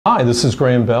Hi, this is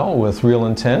Graham Bell with Real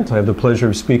Intent. I have the pleasure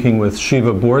of speaking with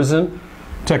Shiva Borzin,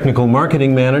 Technical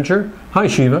Marketing Manager. Hi,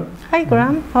 Shiva. Hi,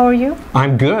 Graham. How are you?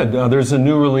 I'm good. There's a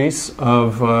new release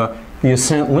of the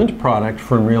Ascent Lint product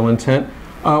from Real Intent.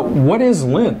 What is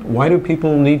Lint? Why do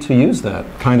people need to use that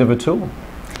kind of a tool?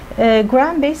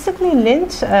 Graham, basically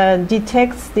Lint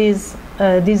detects these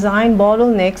design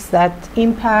bottlenecks that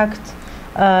impact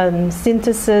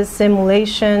synthesis,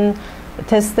 simulation,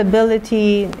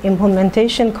 testability,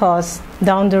 implementation costs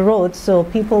down the road. So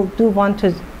people do want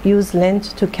to use Lint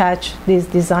to catch these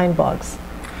design bugs.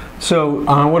 So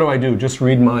what do I do? Just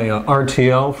read my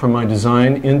RTL from my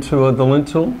design into the Lint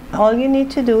tool? All you need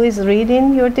to do is read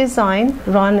in your design,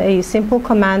 run a simple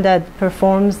command that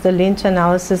performs the Lint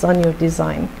analysis on your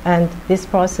design. And this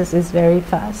process is very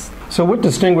fast. So what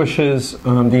distinguishes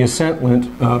the Ascent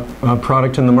Lint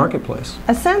product in the marketplace?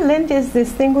 Ascent Lint is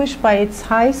distinguished by its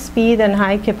high speed and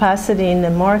high capacity in the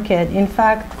market. In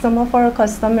fact, some of our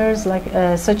customers,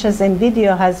 such as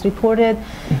NVIDIA, has reported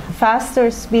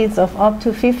faster speeds of up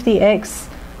to 50x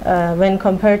when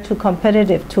compared to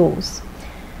competitive tools.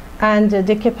 And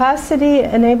the capacity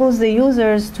enables the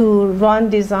users to run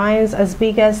designs as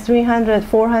big as 300,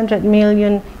 400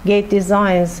 million gate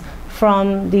designs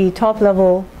from the top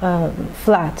level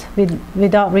flat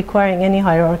without requiring any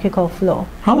hierarchical flow.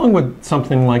 How long would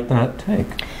something like that take?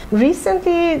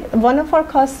 Recently, one of our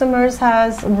customers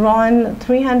has run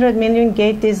 300 million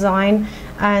gate design,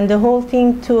 and the whole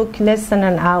thing took less than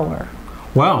an hour.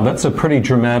 Wow, that's a pretty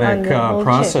dramatic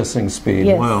processing speed.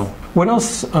 Yes. Wow. What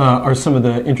else are some of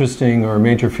the interesting or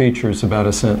major features about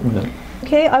Ascent Lint?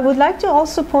 Okay, I would like to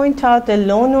also point out the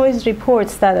low noise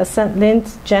reports that Ascent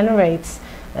Lint generates.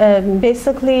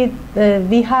 Basically,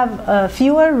 we have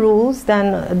fewer rules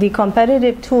than the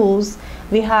competitive tools.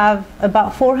 We have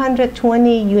about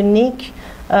 420 unique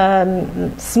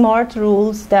smart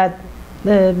rules that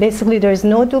basically there is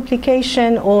no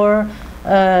duplication or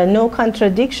no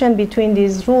contradiction between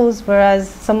these rules, whereas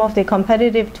some of the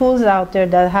competitive tools out there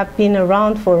that have been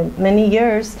around for many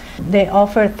years, they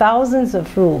offer thousands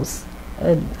of rules.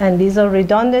 And these are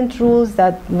redundant rules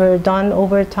that were done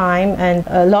over time, and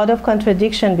a lot of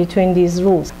contradiction between these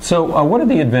rules. So what are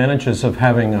the advantages of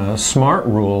having smart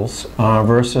rules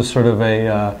versus sort of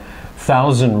a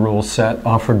 1,000 rule set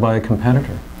offered by a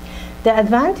competitor? The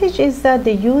advantage is that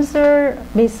the user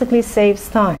basically saves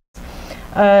time.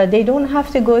 They don't have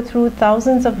to go through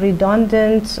thousands of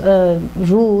redundant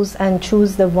rules and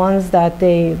choose the ones that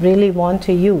they really want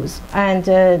to use. And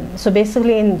so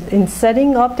basically in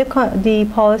setting up the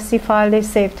policy file, they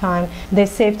save time. They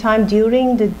save time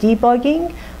during the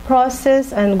debugging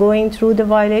process and going through the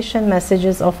violation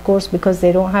messages, of course, because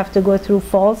they don't have to go through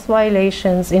false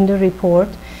violations in the report.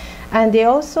 And they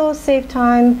also save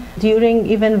time during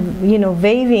even,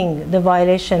 waiving the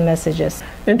violation messages.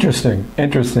 Interesting,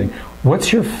 interesting.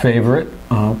 What's your favorite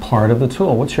part of the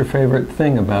tool? What's your favorite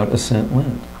thing about Ascent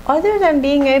Lint? Other than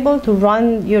being able to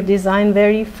run your design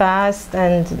very fast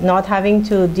and not having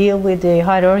to deal with the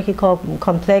hierarchical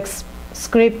complex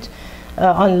script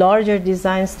on larger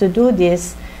designs to do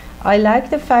this, I like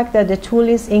the fact that the tool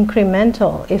is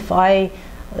incremental. If I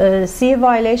see a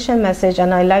violation message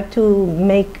and I like to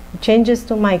make changes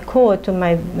to my code, to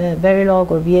my Verilog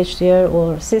or VHDL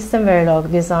or system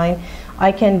Verilog design,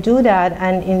 I can do that,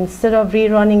 and instead of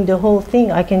rerunning the whole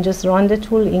thing, I can just run the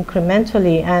tool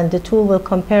incrementally, and the tool will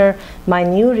compare my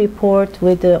new report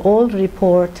with the old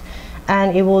report,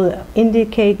 and it will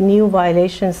indicate new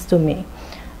violations to me.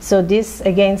 So this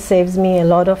again saves me a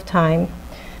lot of time.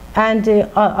 And the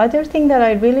other thing that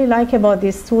I really like about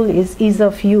this tool is ease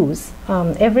of use.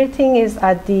 Everything is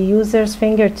at the user's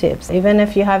fingertips. Even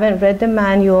if you haven't read the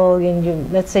manual,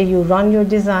 and let's say you run your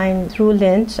design through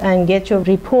Lint and get your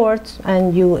report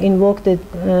and you invoke the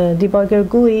debugger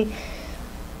GUI,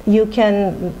 you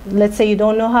can, let's say you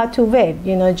don't know how to waive,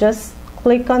 just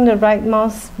click on the right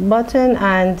mouse button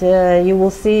and you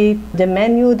will see the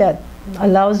menu that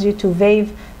allows you to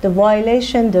waive the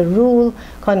violation, the rule,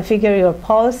 configure your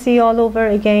policy all over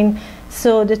again.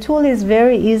 So the tool is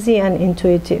very easy and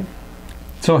intuitive.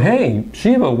 So hey,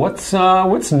 Shiva, what's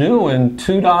new in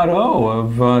 2.0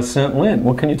 of Ascent Lint?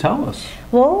 What can you tell us?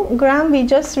 Well, Graham, we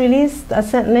just released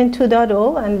Ascent Lint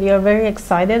 2.0 and we are very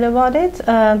excited about it.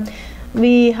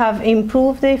 We have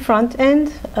improved the front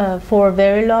end for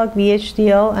Verilog,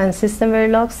 VHDL, and System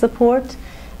Verilog support.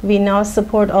 We now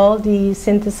support all the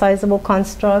synthesizable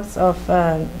constructs of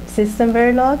System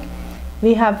Verilog.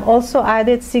 We have also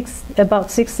added about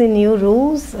 60 new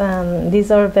rules. These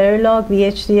are Verilog,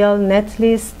 VHDL,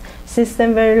 Netlist,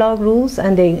 System Verilog rules,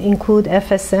 and they include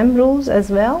FSM rules as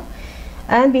well.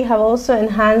 And we have also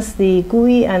enhanced the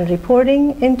GUI and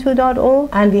reporting in 2.0,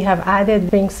 and we have added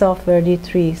Spring Software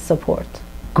D3 support.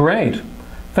 Great.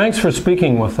 Thanks for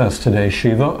speaking with us today,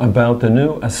 Shiva, about the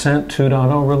new Ascent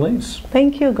 2.0 release.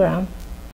 Thank you, Graham.